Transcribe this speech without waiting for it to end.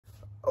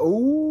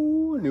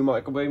Oh, new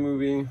Michael Bay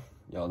movie.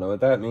 Y'all know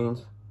what that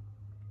means.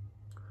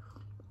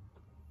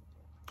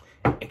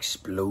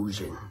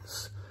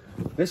 Explosions.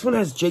 This one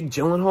has Jake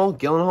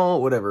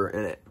Gyllenhaal, whatever,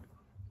 in it.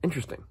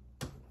 Interesting.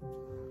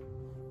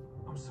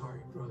 I'm sorry,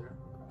 brother.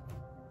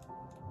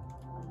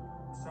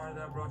 Sorry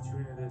that I brought you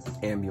into this.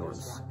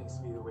 Ambulance. Things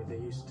to be the way they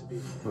used to be.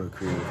 What a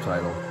creative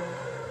title.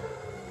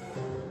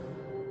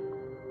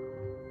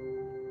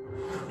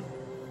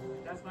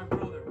 That's my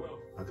brother, Will.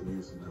 I can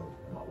use some help.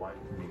 My wife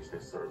needs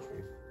this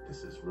surgery.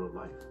 This is real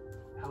life.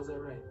 How's that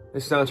right?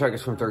 This soundtrack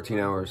is from 13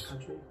 Hours.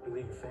 Country, you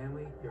leave your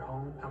family, your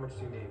home. How much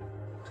do you need?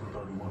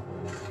 231.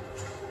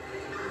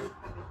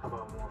 How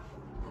about more?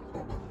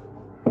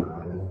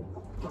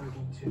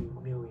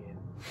 32 million.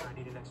 I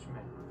need an extra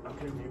man. I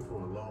came to you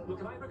for a loan. Look,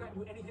 have I ever gotten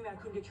you anything that I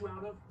couldn't get you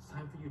out of? It's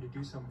time for you to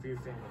do something for your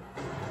family.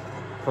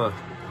 Huh.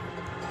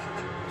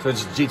 So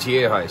it's a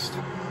GTA heist.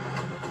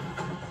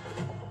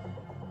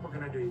 What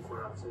can I do you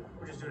for, officer?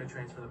 We're just doing a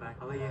transfer in the back.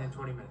 I'll let you in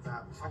 20 minutes.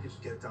 If I could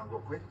just get it done real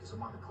quick, because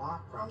I'm on the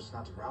clock. Promise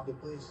not to rob the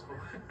place.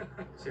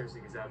 Seriously,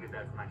 because that would be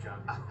bad for my job.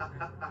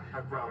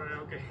 I promise.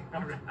 Okay.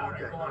 All right.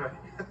 Okay, Go on. all right.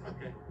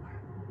 Okay.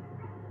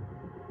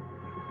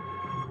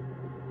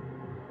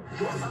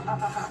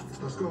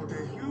 Let's go,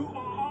 Dave. You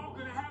are all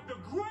gonna have the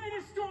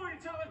greatest story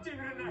to tell at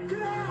dinner tonight.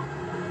 Get out!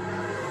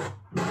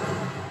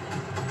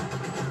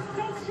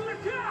 Don't shoot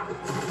it! Get out!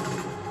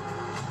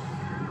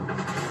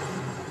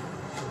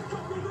 Go,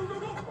 go, go, go,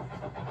 go!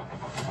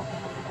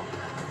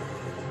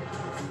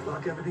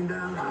 Lock everything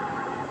down.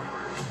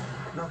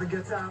 Nothing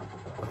gets out.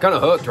 I'm kind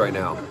of hooked right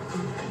now.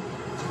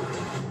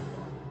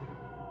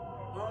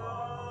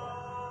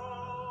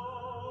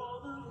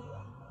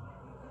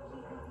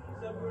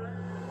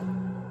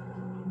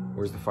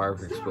 Where's the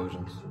firework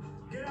explosions?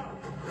 Get out!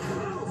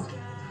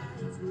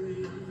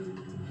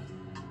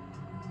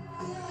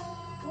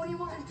 What do you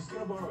want? Just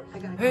gonna borrow it. I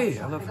gotta Hey,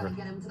 go. I love I gotta her.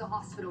 get him to the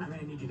hospital. I'm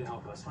gonna need you to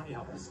help us. Why don't you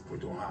help us? We're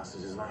doing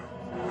hostages now.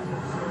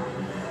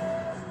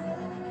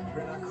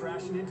 We're not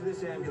crashing into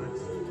this ambulance.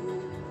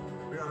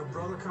 We got a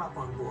brother cop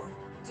on board.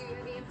 Do you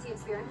have EMT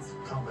experience?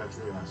 Combat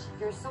triage.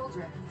 You're a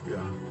soldier.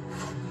 Yeah.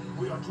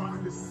 We are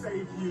trying to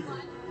save you.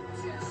 1,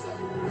 2,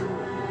 3.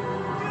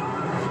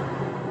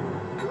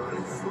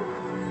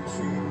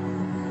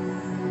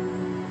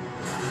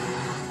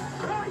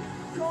 Hey!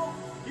 Don't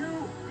you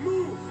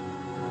move!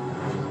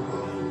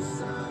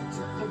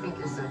 You think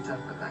you're so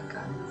tough with that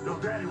gun? Yo,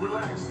 Daddy,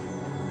 relax.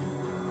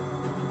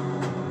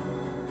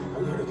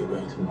 I gotta get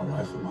back to my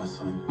wife and my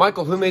son.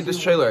 Michael, who made this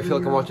trailer? I feel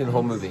like I'm watching the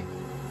whole movie.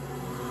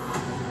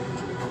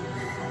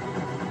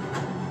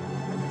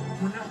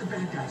 We're not the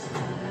bad guys.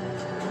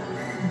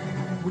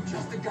 We're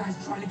just the guys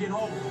trying to get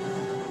home.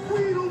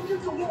 We don't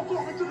get to walk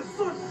off into the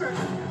sunset.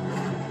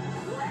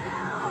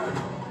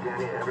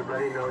 Danny,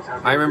 everybody knows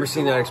how. I remember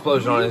seeing that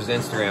explosion on his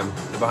Instagram,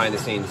 the behind the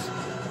scenes.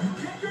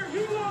 Get your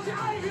heroes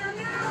out of here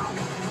now!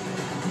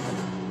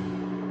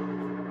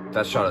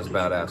 That shot is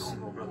badass.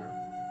 Oh, brother.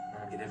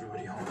 I'll get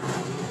everybody home.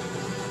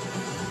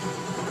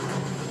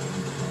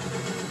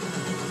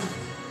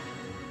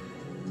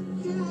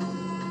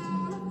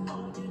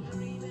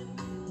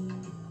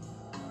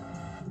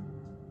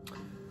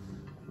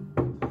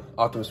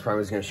 Optimus Prime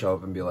is going to show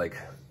up and be like,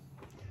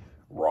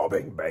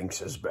 robbing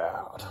banks is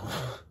bad.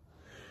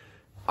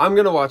 I'm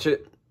going to watch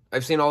it.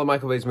 I've seen all of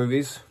Michael Bay's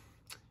movies.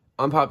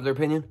 Unpopular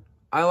opinion,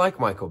 I like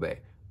Michael Bay.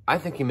 I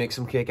think he makes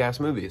some kick-ass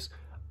movies.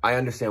 I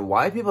understand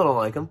why people don't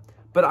like him,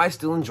 but I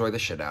still enjoy the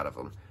shit out of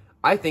him.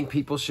 I think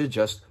people should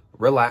just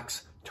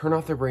relax, turn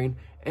off their brain,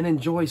 and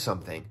enjoy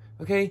something,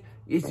 okay?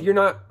 You're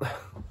not...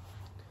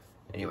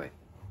 Anyway,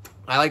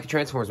 I like the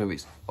Transformers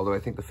movies, although I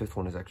think the 5th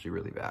one is actually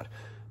really bad.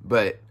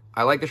 But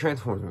I like the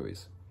Transformers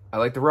movies. I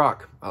like The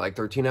Rock. I like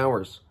 13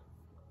 Hours.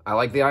 I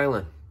like The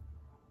Island.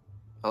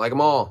 I like them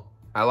all.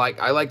 I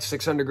like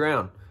 6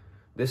 Underground.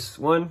 This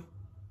one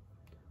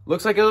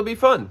looks like it'll be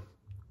fun.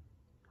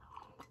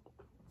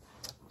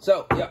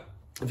 So, yeah.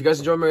 If you guys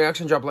enjoyed my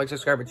reaction, drop a like,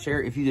 subscribe, and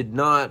share. If you did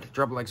not,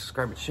 drop a like,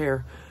 subscribe, and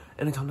share.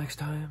 And until next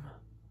time,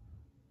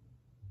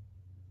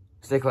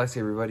 stay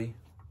classy, everybody.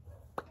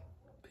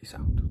 Peace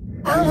out.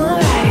 I'm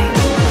alright.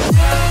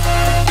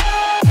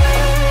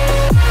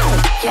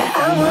 Yeah,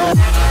 I'm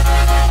alright.